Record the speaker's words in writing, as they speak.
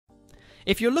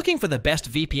If you're looking for the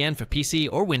best VPN for PC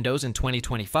or Windows in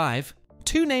 2025,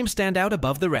 two names stand out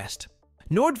above the rest: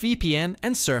 NordVPN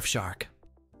and Surfshark.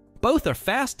 Both are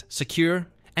fast, secure,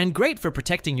 and great for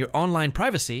protecting your online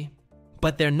privacy,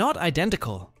 but they're not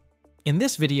identical. In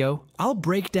this video, I'll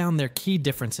break down their key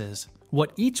differences,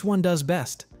 what each one does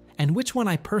best, and which one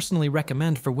I personally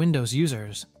recommend for Windows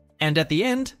users. And at the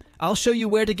end, I'll show you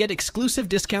where to get exclusive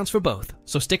discounts for both,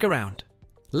 so stick around.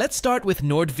 Let's start with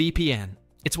NordVPN.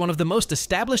 It's one of the most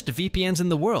established VPNs in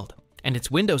the world, and its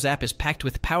Windows app is packed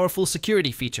with powerful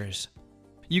security features.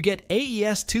 You get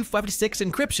AES 256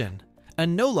 encryption, a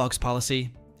no-logs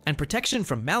policy, and protection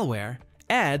from malware,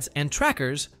 ads, and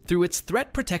trackers through its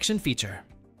threat protection feature.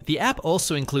 The app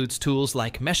also includes tools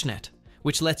like MeshNet,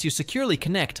 which lets you securely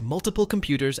connect multiple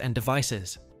computers and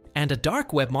devices, and a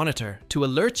dark web monitor to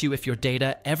alert you if your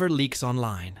data ever leaks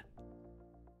online.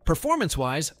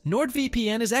 Performance-wise,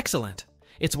 NordVPN is excellent.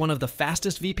 It's one of the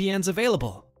fastest VPNs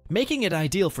available, making it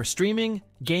ideal for streaming,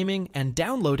 gaming, and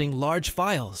downloading large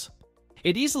files.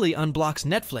 It easily unblocks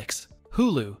Netflix,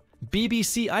 Hulu,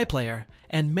 BBC iPlayer,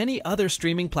 and many other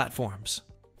streaming platforms.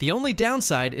 The only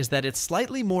downside is that it's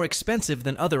slightly more expensive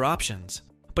than other options,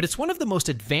 but it's one of the most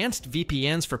advanced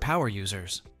VPNs for power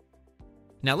users.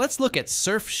 Now let's look at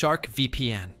Surfshark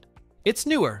VPN. It's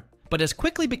newer, but has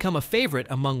quickly become a favorite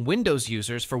among Windows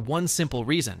users for one simple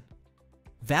reason: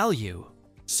 value.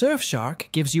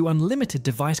 Surfshark gives you unlimited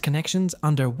device connections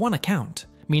under one account,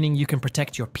 meaning you can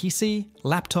protect your PC,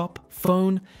 laptop,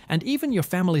 phone, and even your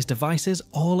family's devices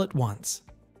all at once.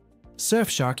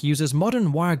 Surfshark uses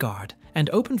modern WireGuard and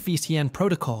OpenVPN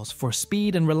protocols for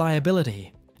speed and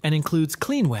reliability, and includes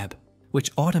CleanWeb,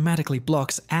 which automatically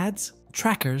blocks ads,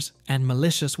 trackers, and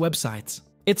malicious websites.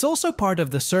 It's also part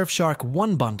of the Surfshark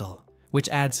One bundle, which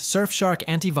adds Surfshark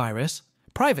antivirus,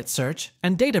 private search,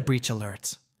 and data breach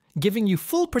alerts, giving you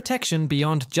full protection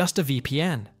beyond just a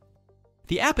VPN.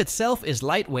 The app itself is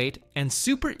lightweight and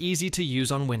super easy to use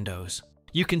on Windows.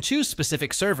 You can choose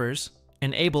specific servers,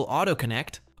 enable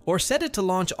auto-connect, or set it to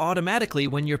launch automatically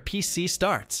when your PC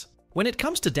starts. When it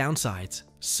comes to downsides,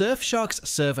 Surfshark's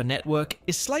server network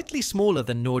is slightly smaller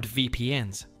than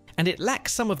NordVPN's, and it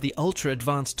lacks some of the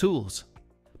ultra-advanced tools.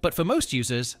 But for most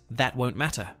users, that won't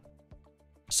matter.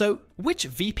 So, which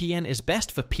VPN is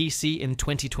best for PC in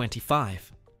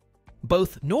 2025?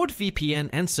 Both NordVPN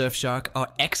and Surfshark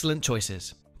are excellent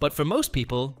choices, but for most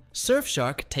people,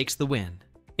 Surfshark takes the win.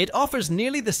 It offers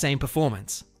nearly the same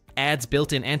performance, adds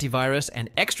built-in antivirus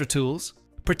and extra tools,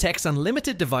 protects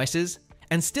unlimited devices,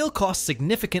 and still costs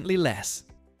significantly less.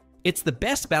 It's the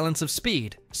best balance of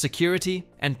speed, security,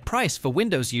 and price for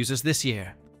Windows users this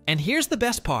year. And here's the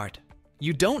best part: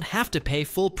 you don't have to pay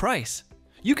full price.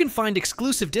 You can find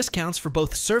exclusive discounts for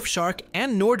both Surfshark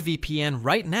and NordVPN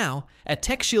right now at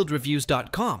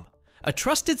TechShieldReviews.com, a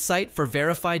trusted site for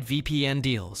verified VPN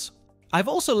deals. I've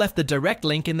also left the direct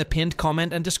link in the pinned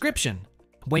comment and description.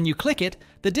 When you click it,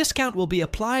 the discount will be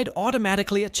applied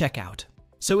automatically at checkout.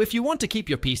 So if you want to keep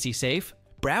your PC safe,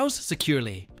 browse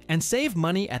securely, and save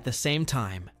money at the same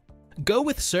time, go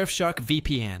with Surfshark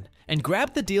VPN and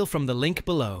grab the deal from the link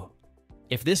below.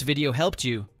 If this video helped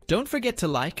you, don't forget to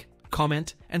like,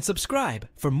 comment, and subscribe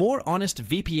for more honest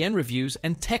VPN reviews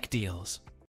and tech deals.